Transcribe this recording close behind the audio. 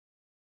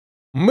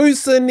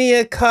Moussa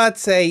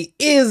Niakhate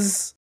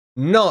is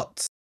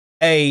not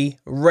a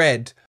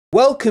red.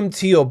 Welcome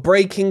to your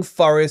Breaking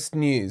Forest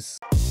news.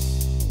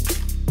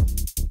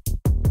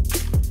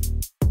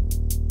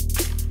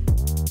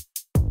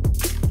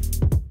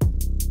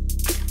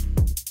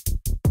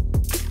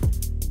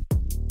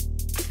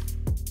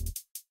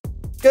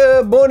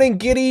 Good morning,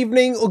 good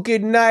evening, or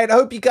good night. I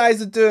hope you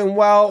guys are doing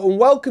well, and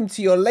welcome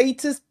to your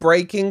latest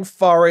Breaking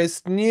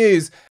Forest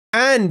news.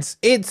 And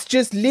it's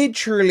just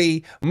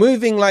literally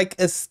moving like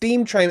a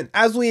steam train.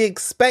 As we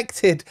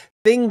expected,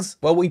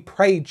 we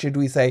prayed, should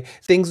we say,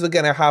 things were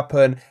going to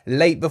happen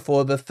late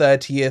before the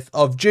 30th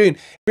of June.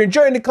 If you're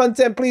enjoying the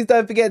content, please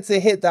don't forget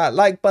to hit that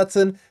like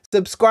button.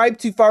 Subscribe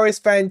to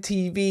Forest Fan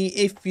TV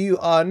if you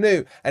are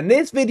new. And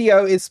this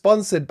video is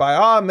sponsored by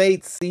our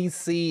mate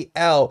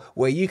CCL,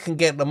 where you can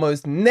get the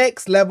most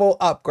next level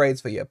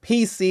upgrades for your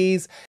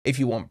PCs, if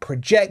you want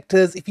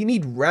projectors, if you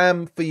need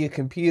RAM for your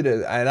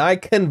computer. And I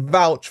can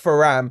vouch for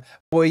RAM.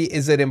 Boy,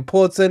 is it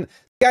important.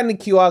 Scan the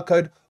QR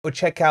code or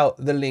check out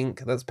the link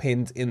that's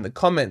pinned in the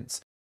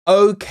comments.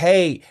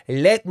 Okay,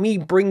 let me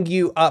bring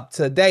you up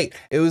to date.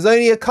 It was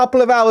only a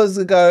couple of hours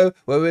ago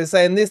where we were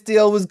saying this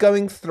deal was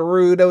going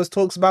through. There was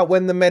talks about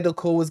when the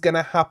medical was going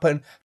to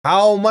happen,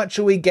 how much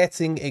are we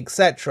getting,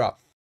 etc.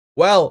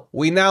 Well,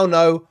 we now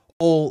know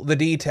all the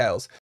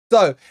details.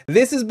 So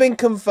this has been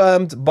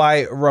confirmed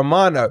by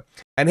Romano,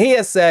 and he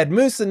has said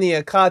Moussa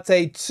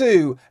Niakhate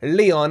to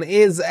Lyon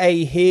is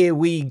a here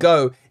we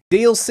go.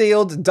 Deal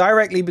sealed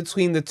directly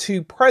between the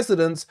two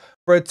presidents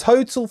for a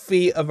total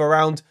fee of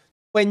around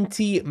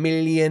 £20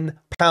 million,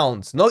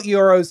 not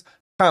euros,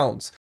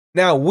 pounds.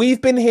 Now,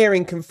 we've been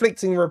hearing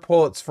conflicting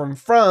reports from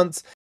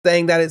France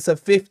saying that it's a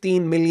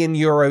 €15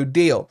 million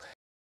deal.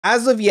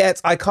 As of yet,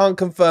 I can't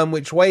confirm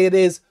which way it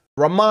is.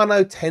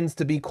 Romano tends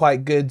to be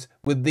quite good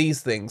with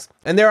these things.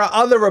 And there are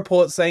other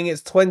reports saying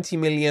it's 20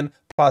 million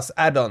plus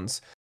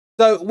add-ons.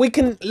 So we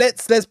can,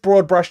 let's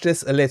broad brush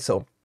this a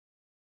little.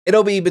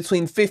 It'll be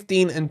between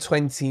 15 and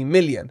 20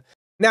 million.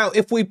 Now,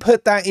 if we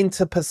put that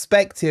into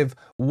perspective,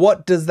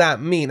 what does that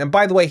mean? And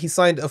by the way, he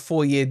signed a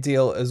 4-year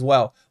deal as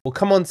well. We'll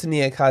come on to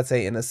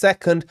Niakhate in a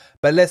second,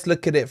 but let's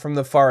look at it from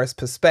the Forest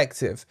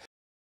perspective.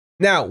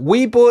 Now,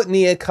 we bought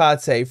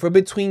Niakhate for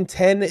between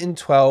 10 and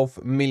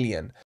 12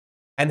 million,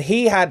 and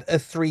he had a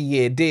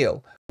 3-year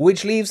deal,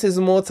 which leaves his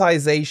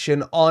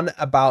amortization on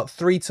about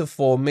 3 to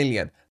 4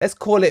 million. Let's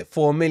call it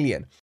 4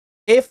 million.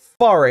 If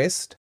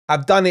Forest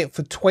have done it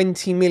for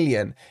 20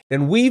 million,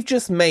 then we've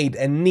just made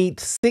a neat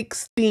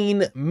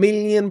 16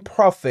 million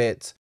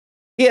profit,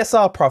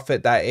 PSR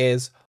profit that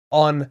is,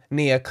 on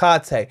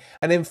Niakhate.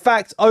 And in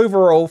fact,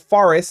 overall,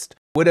 Forest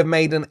would have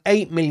made an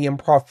 8 million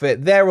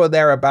profit there or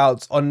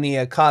thereabouts on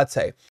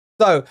Niakhate.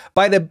 So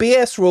by the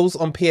BS rules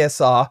on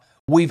PSR,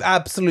 we've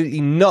absolutely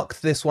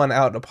knocked this one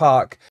out of the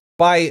park.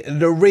 By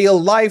the real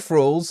life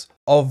rules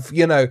of,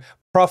 you know,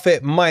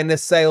 profit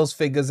minus sales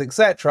figures,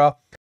 etc.,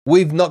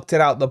 we've knocked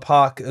it out the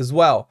park as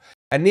well.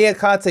 And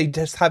Niakhate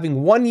just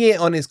having 1 year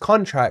on his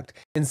contract,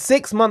 in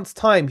 6 months'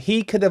 time,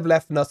 he could have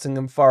left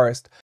Nottingham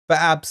Forest for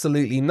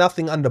absolutely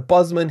nothing. Under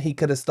Bosman, he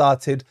could have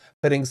started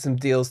putting some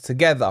deals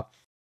together.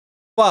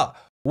 But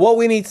what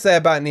we need to say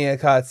about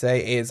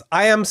Niakhate is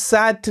I am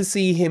sad to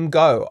see him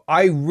go.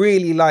 I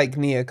really like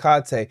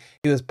Niakhate.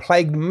 He was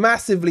plagued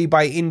massively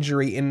by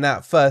injury in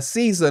that first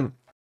season.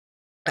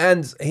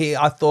 And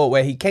I thought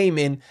where he came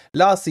in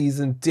last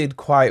season did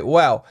quite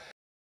well.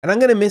 And I'm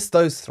going to miss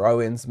those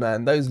throw-ins,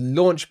 man. Those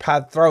launch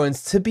pad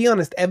throw-ins. To be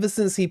honest, ever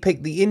since he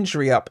picked the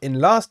injury up in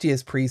last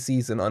year's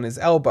preseason on his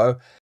elbow,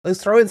 those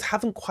throw-ins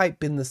haven't quite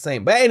been the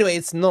same. But anyway,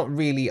 it's not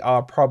really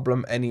our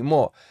problem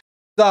anymore.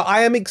 So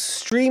I am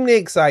extremely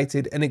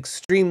excited and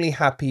extremely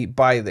happy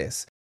by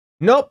this.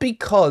 Not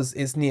because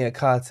it's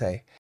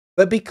Niakhate,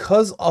 but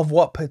because of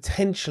what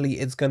potentially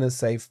it's going to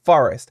save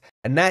Forest.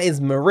 And that is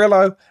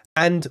Murillo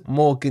and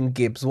Morgan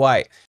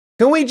Gibbs-White.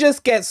 Can we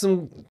just get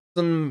some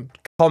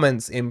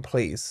comments in,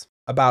 please,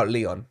 about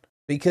Lyon,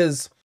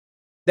 because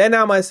they're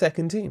now my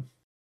second team.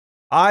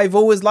 I've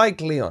always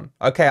liked Lyon.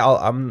 Okay,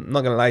 I'm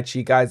not gonna lie to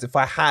you guys. If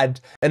I had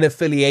an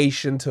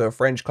affiliation to a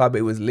French club,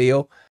 it was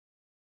Lyon.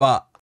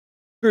 But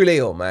screw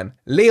Lyon, man.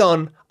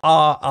 Lyon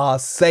are our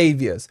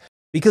saviors,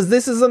 because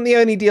this isn't the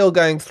only deal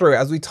going through.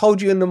 As we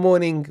told you in the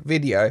morning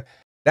video,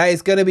 that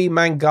is going to be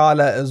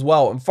Mangala as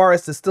well, and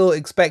Forest is still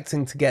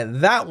expecting to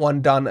get that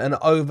one done and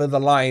over the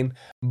line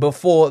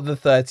before the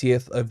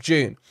 30th of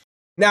June.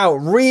 Now,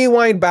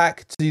 rewind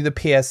back to the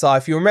PSR.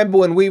 If you remember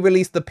when we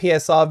released the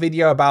PSR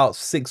video about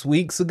 6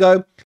 weeks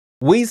ago,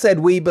 we said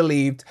we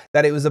believed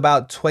that it was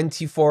about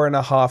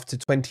 24.5 to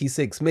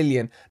 26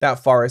 million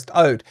that Forest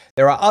owed.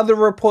 There are other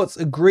reports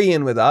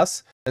agreeing with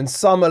us, and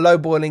some are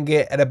lowballing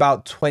it at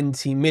about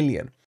 20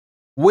 million.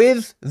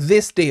 With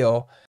this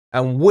deal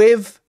and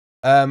with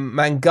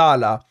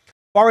Mangala,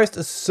 Forest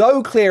is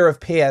so clear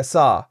of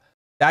PSR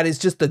that is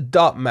just a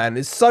dot, man.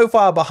 It's so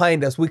far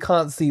behind us, we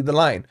can't see the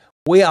line.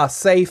 We are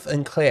safe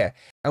and clear,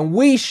 and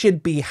we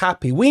should be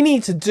happy. We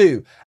need to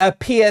do a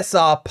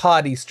PSR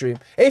party stream.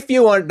 If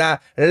you want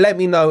that, let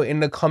me know in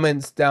the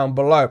comments down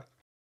below,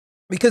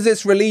 because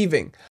it's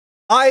relieving.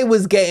 I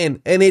was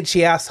getting an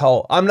itchy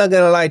asshole. I'm not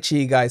going to lie to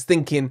you guys,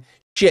 thinking,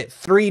 shit,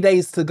 3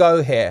 days to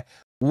go here.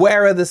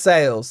 Where are the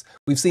sales?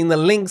 We've seen the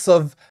links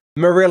of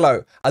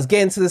Murillo. I was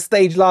getting to the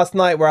stage last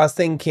night where I was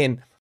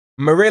thinking,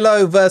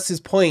 Murillo versus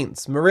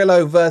points,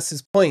 Murillo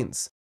versus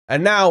points.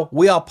 And now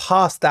we are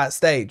past that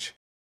stage.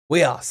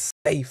 We are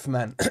safe,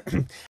 man.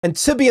 And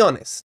to be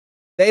honest,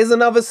 there is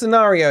another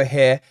scenario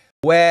here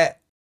where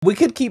we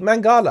could keep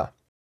Mangala.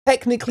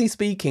 Technically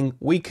speaking,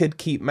 we could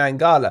keep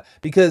Mangala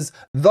because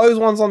those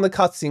ones on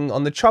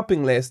the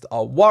chopping list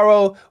are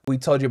Worrell. We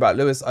told you about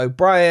Lewis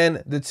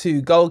O'Brien, the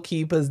two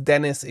goalkeepers,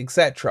 Dennis,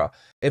 etc.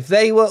 If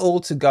they were all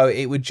to go,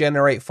 it would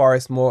generate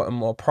Forest more and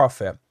more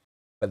profit.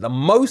 But the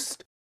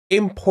most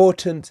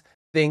important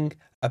thing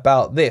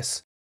about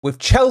this, with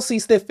Chelsea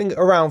sniffing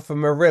around for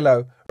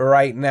Murillo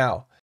right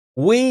now,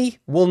 we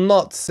will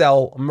not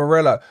sell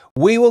Murillo.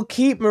 We will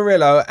keep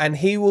Murillo, and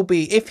he will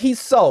be, if he's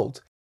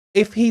sold,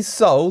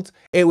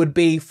 it would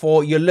be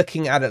for, you're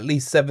looking at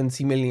least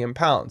 £70 million.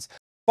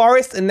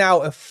 Forest are now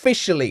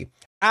officially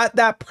at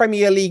that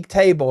Premier League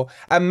table,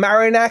 and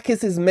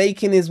Marinakis is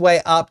making his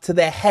way up to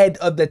the head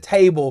of the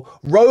table,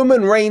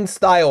 Roman Reigns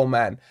style,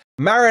 man.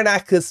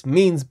 Marinakis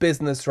means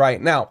business right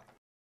now.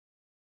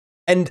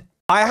 And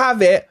I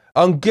have it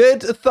on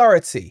good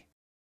authority,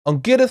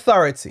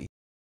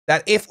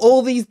 that if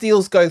all these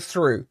deals go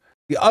through,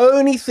 the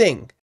only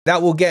thing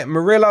that will get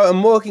Murillo and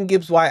Morgan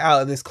Gibbs-White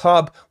out of this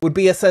club would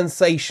be a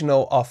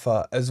sensational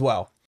offer as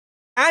well.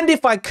 And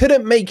if I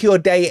couldn't make your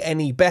day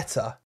any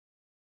better,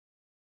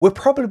 we're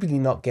probably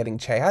not getting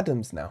Che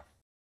Adams now.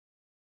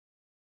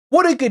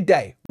 What a good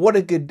day. What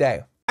a good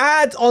day.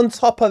 Add on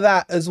top of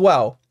that as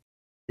well,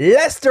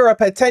 Leicester are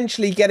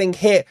potentially getting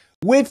hit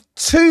with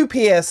 2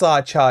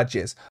 PSR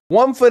charges.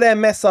 One for their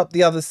mess up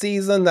the other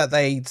season that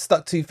they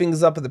stuck 2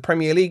 fingers up at the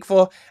Premier League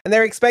for, and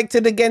they're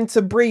expected again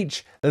to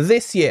breach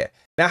this year.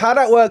 Now, how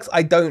that works,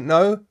 I don't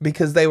know,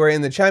 because they were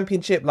in the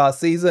Championship last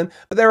season,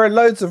 but there are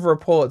loads of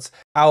reports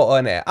out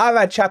on it. I've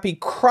had Chappie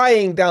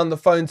crying down the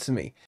phone to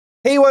me.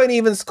 He won't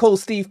even call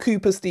Steve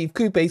Cooper Steve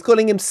Cooper. He's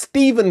calling him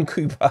Stephen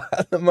Cooper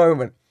at the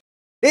moment.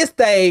 This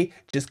day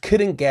just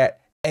couldn't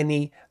get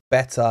any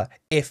better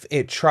if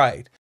it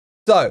tried.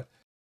 So,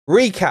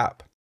 recap.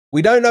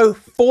 We don't know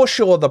for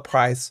sure the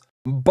price,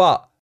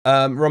 but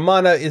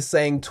Romano is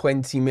saying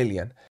 20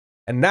 million.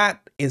 And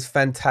that is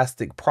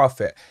fantastic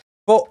profit.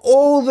 For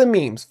all the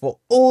memes, for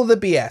all the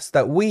BS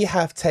that we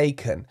have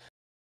taken,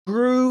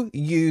 screw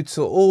you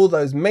to all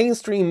those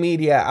mainstream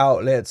media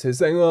outlets who are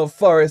saying, oh,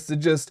 Forest are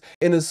just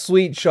in a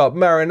sweet shop.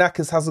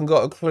 Marinakis hasn't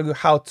got a clue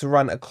how to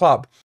run a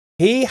club.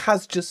 He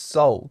has just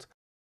sold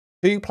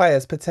 2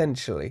 players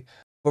potentially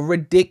for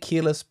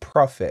ridiculous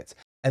profit.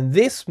 And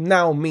this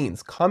now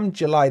means come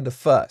July the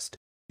 1st,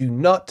 do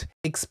not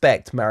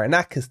expect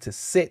Marinakis to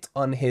sit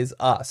on his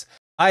ass.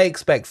 I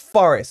expect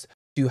Forest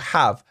to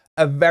have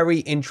a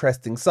very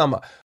interesting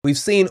summer. We've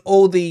seen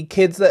all the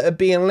kids that are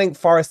being linked.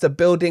 Forest are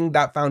building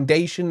that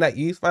foundation, that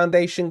youth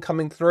foundation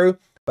coming through.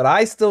 But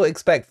I still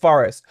expect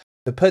Forest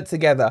to put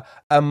together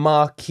a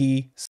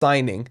marquee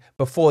signing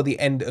before the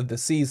end of the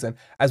season,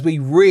 as we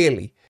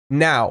really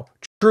now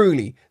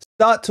truly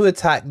start to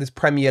attack this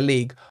Premier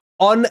League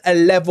on a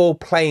level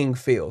playing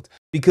field,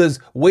 because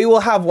we will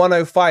have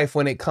 105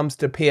 when it comes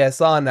to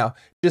PSR now,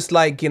 just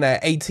like,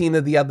 18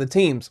 of the other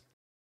teams.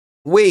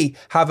 We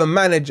have a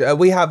manager,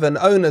 we have an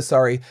owner,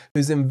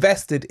 who's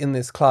invested in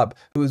this club,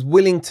 who is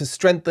willing to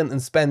strengthen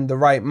and spend the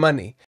right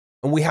money.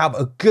 And we have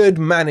a good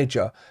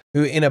manager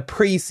who in a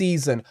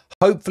pre-season,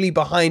 hopefully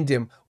behind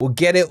him, will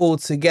get it all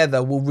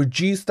together, will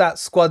reduce that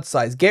squad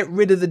size, get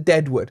rid of the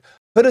deadwood,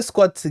 put a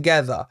squad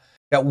together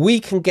that we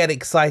can get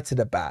excited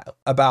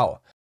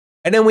about.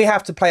 And then we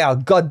have to play our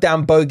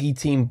goddamn bogey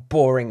team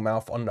Boring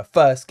Mouth on the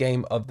first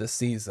game of the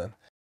season.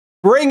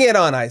 Bring it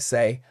on, I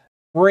say.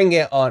 Bring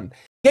it on.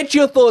 Get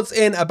your thoughts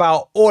in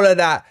about all of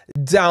that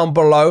down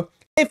below.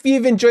 If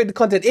you've enjoyed the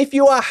content, if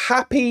you are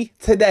happy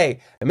today,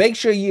 and make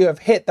sure you have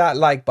hit that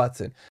like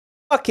button.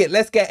 Fuck it,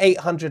 let's get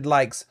 800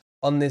 likes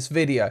on this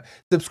video.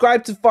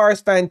 Subscribe to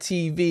Forest Fan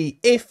TV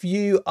if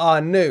you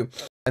are new.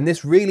 And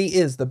this really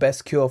is the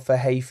best cure for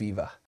hay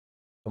fever.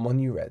 Come on,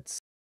 you Reds.